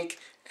hue, pink,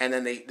 and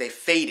then they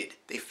faded.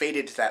 They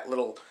faded to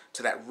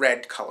that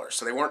red color.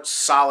 So they weren't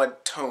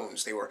solid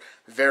tones. They were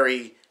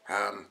very,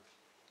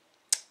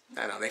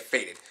 they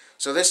faded.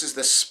 So this is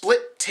the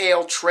split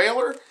tail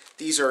trailer.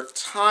 These are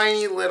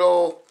tiny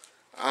little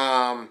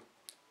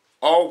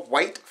all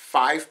white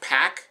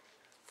 5-pack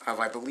of,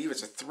 I believe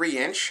it's a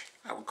 3-inch.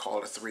 I would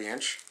call it a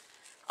 3-inch.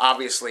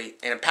 Obviously,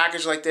 in a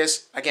package like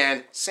this,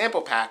 again,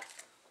 sample pack,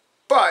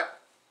 but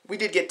we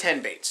did get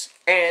 10 baits.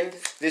 And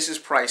this is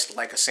priced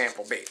like a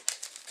sample bait.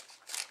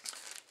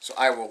 So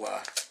I will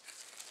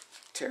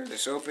tear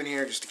this open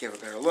here just to give a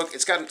better look.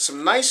 It's got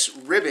some nice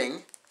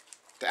ribbing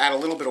to add a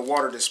little bit of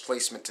water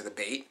displacement to the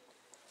bait.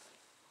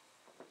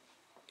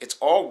 It's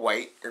all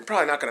white. You're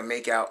probably not going to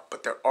make out,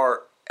 but there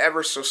are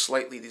ever so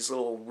slightly these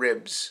little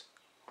ribs.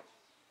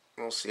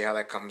 We'll see how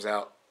that comes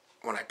out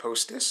when I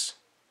post this.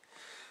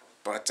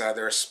 But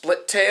they're a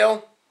split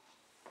tail.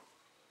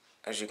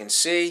 As you can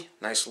see,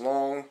 nice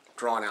long,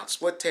 drawn out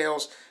split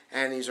tails.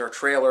 And these are a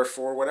trailer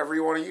for whatever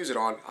you want to use it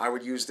on. I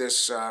would use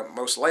this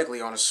most likely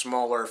on a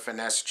smaller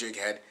finesse jig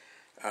head.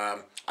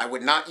 I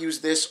would not use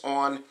this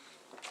on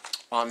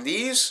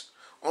these,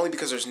 only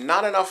because there's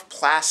not enough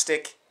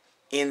plastic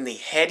in the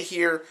head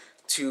here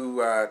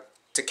to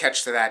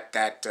catch to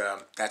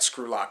that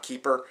screw lock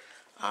keeper.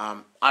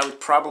 I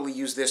would probably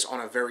use this on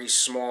a very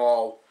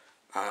small,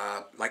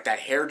 like that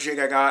hair jig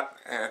I got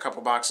a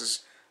couple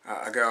boxes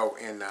ago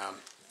in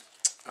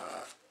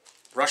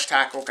Rush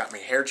Tackle. Got my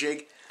hair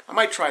jig. I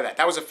might try that.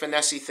 That was a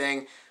finesse-y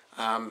thing.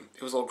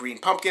 It was a little green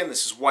pumpkin.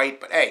 This is white,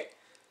 but hey,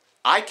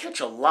 I catch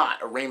a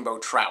lot of rainbow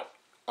trout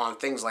on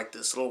things like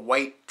this. Little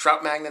white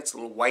trout magnets,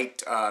 little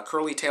white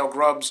curly tail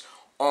grubs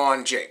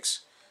on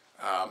jigs.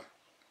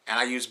 And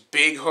I use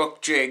big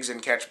hook jigs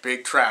and catch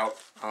big trout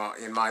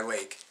in my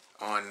lake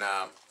on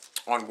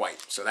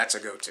white. So that's a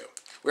go-to.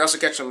 We also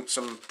catch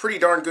some pretty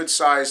darn good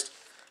sized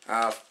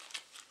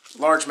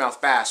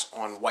largemouth bass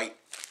on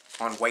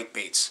white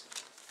baits.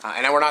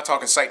 And now we're not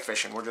talking sight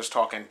fishing. We're just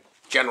talking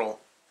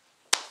general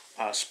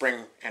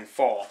spring and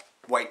fall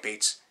white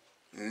baits.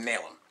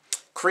 Nail them.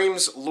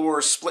 Creams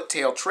Lure Split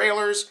Tail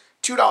Trailers,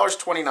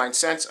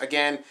 $2.29.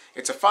 Again,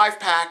 it's a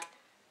 5-pack,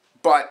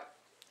 but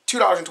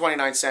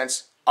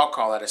 $2.29. I'll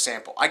call that a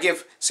sample. I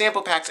give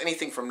sample packs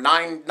anything from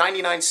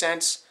 99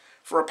 cents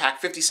for a pack,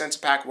 50 cents a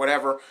pack,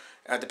 whatever,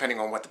 depending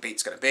on what the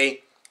bait's going to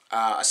be.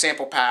 A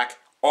sample pack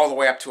all the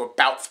way up to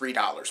about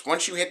 $3.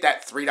 Once you hit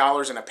that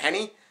 $3 and a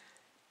penny,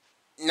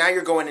 now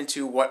you're going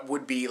into what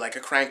would be like a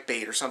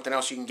crankbait or something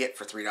else you can get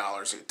for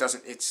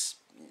 $3.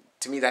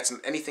 To me, that's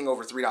anything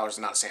over $3 is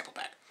not a sample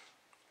pack.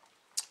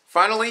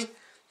 Finally,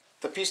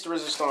 the piece de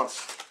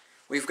resistance.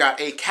 We've got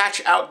a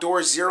Catch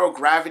Outdoor Zero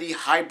Gravity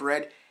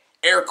Hybrid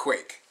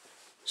Airquake.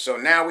 So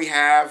now we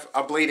have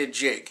a bladed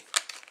jig.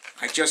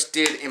 I just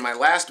did in my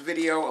last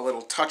video a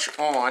little touch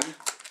on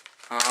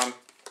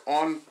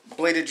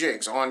bladed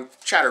jigs, on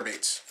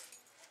chatterbaits.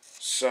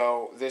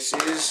 So this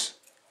is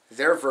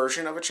their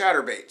version of a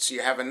chatterbait. So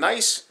you have a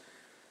nice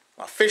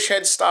fish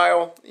head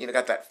style. You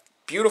got that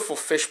beautiful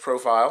fish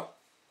profile.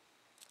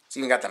 It's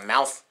even got the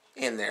mouth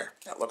in there.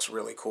 That looks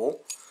really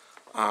cool.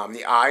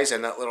 The eyes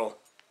and that little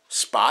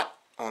spot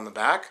on the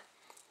back.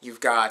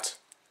 You've got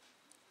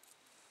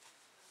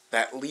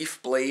that leaf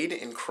blade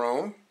in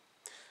chrome.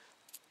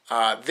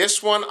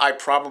 This one I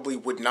probably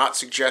would not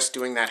suggest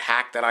doing that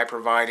hack that I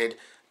provided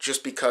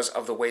just because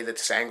of the way that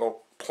this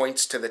angle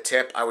points to the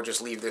tip. I would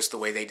just leave this the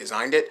way they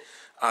designed it.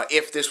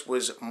 If this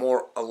was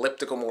more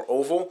elliptical, more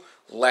oval,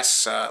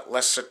 less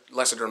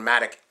a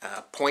dramatic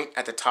point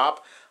at the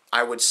top,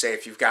 I would say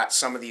if you've got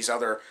some of these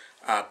other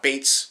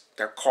baits,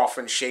 they're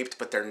coffin shaped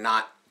but they're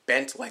not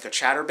bent like a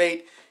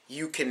chatterbait,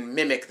 you can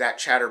mimic that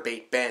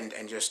chatterbait bend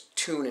and just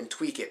tune and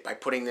tweak it by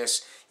putting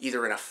this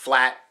either in a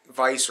flat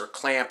vise or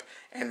clamp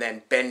and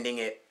then bending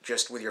it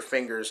just with your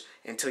fingers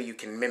until you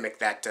can mimic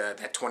that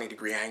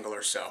 20-degree angle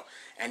or so,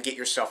 and get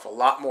yourself a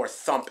lot more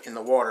thump in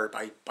the water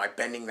by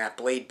bending that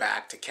blade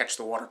back to catch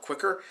the water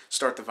quicker,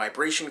 start the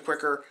vibration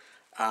quicker.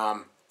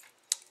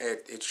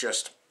 It's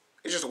just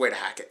a way to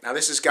hack it. Now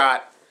this has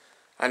got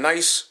a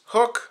nice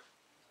hook,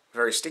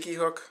 very sticky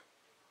hook,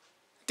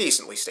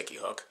 decently sticky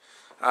hook.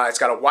 It's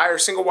got a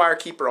single wire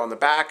keeper on the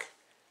back.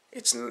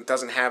 It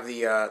doesn't have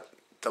the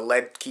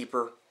lead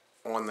keeper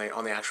on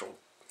the actual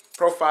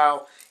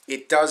profile.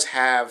 It does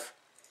have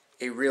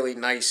a really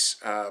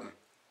nice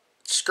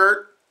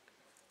skirt.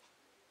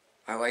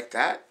 I like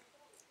that.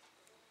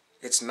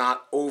 It's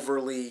not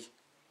overly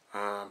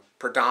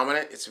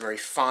predominant. It's a very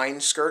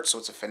fine skirt, so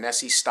it's a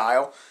finesse-y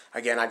style.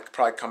 Again, I'd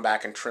probably come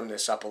back and trim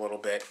this up a little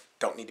bit.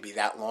 Don't need to be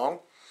that long.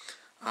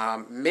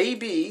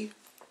 Maybe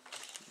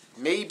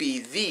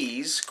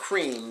these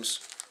creams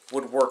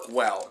would work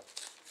well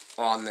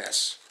on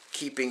this,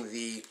 keeping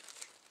the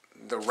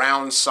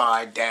round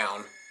side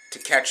down to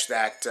catch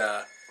that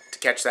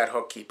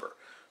hook keeper.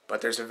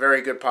 But there's a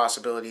very good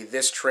possibility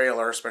this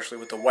trailer, especially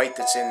with the white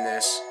that's in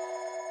this,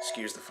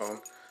 excuse the phone,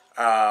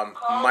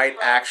 might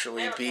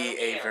actually be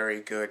a very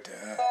good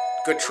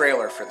good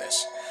trailer for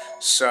this.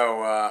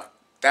 So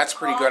that's a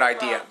pretty good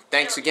idea.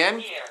 Thanks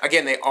again.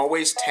 Again, they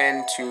always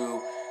tend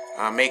to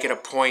make it a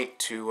point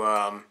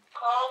to,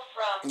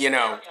 you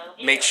know,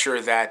 make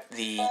sure that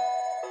the...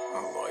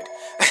 Oh, Lloyd.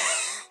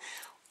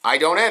 I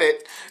don't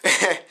edit.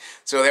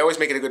 So they always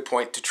make it a good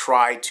point to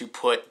try to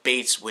put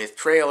baits with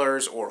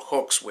trailers or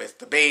hooks with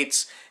the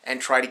baits and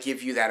try to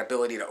give you that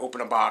ability to open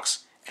a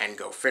box and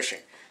go fishing.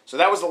 So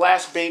that was the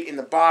last bait in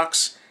the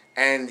box,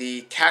 and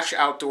the Cash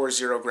Outdoors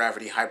Zero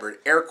Gravity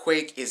Hybrid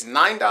Airquake is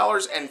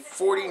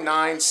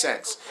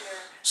 $9.49.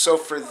 So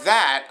for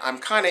that, I'm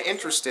kind of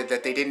interested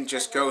that they didn't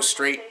just go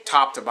straight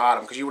top to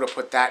bottom, because you would have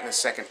put that in the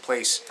second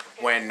place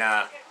when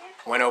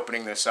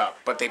opening this up.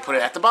 But they put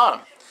it at the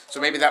bottom. So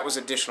maybe that was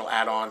additional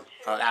add-on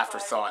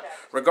afterthought.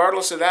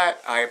 Regardless of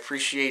that, I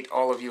appreciate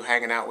all of you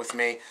hanging out with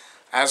me.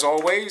 As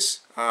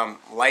always,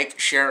 like,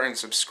 share, and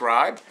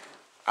subscribe.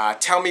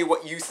 Tell me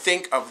what you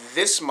think of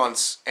this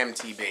month's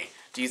MTB.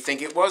 Do you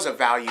think it was a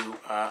value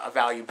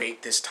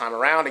bait this time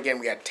around? Again,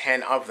 we had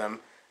 10 of them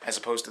as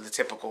opposed to the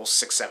typical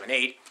 6, 7,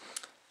 8.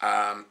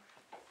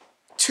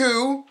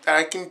 2 that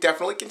I can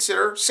definitely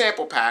consider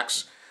sample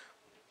packs,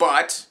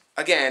 but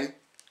again,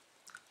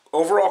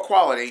 overall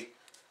quality.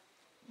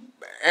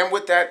 And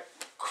with that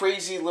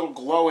crazy little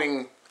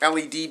glowing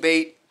LED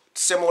bait,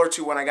 similar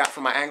to when I got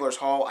from my Angler's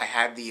Haul, I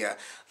had the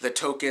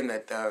token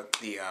that the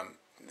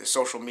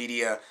social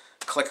media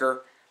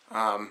clicker.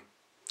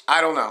 I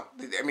don't know.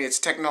 I mean, it's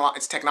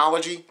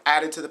technology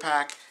added to the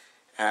pack,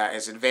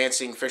 as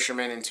advancing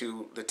fishermen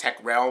into the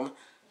tech realm.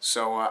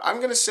 So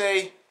I'm gonna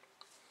say,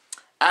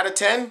 out of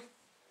 10,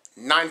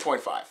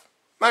 9.5.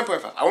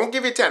 9.5. I won't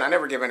give you a 10. I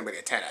never give anybody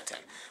a 10 out of 10,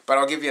 but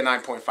I'll give you a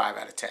 9.5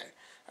 out of 10.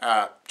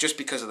 Just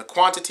because of the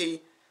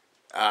quantity,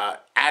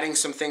 adding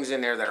some things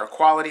in there that are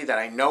quality, that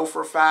I know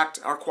for a fact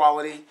are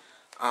quality,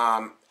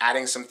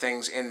 adding some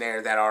things in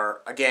there that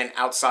are, again,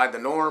 outside the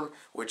norm,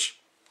 which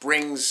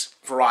brings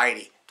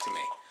variety to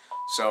me.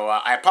 So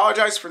I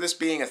apologize for this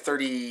being a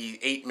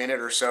 38-minute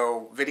or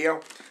so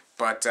video,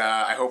 but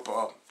I hope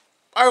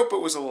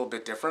it was a little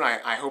bit different.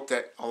 I hope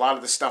that a lot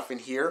of the stuff in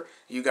here,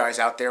 you guys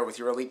out there with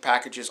your elite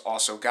packages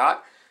also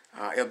got.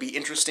 It'll be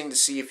interesting to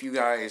see if you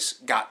guys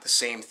got the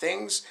same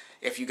things.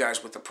 If you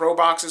guys with the pro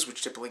boxes,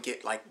 which typically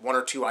get like 1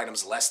 or 2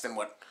 items less than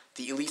what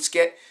the elites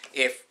get,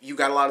 if you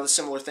got a lot of the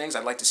similar things,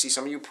 I'd like to see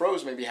some of you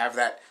pros maybe have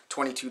that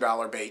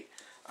 $22 bait.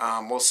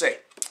 We'll see.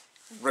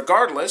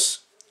 Regardless,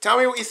 tell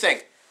me what you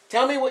think.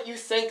 Tell me what you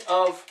think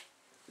of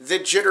the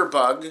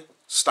jitterbug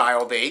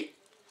style bait,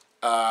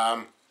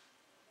 and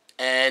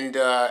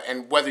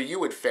whether you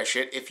would fish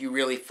it if you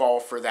really fall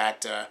for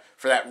that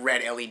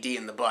red LED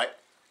in the butt.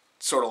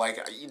 Sort of like,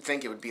 you'd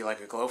think it would be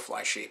like a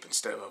glowfly shape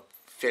instead of a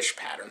fish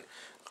pattern.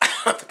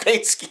 The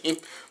paint scheme,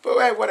 but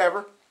hey,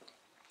 whatever.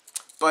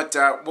 But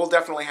we'll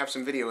definitely have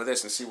some video of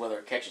this and see whether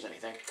it catches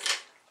anything.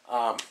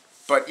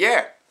 But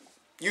yeah,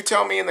 you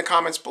tell me in the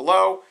comments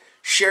below.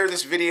 Share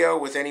this video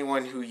with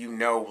anyone who you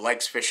know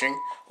likes fishing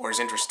or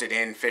is interested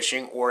in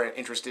fishing or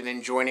interested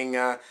in joining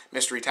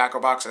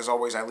MysteryTackleBox. As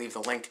always, I leave the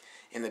link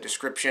in the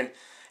description.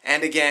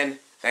 And again,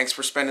 thanks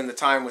for spending the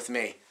time with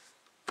me.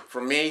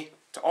 From me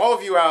to all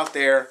of you out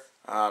there,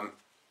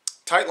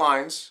 tight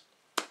lines,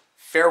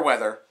 fair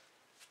weather.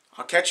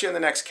 I'll catch you in the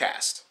next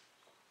cast.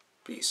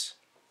 Peace.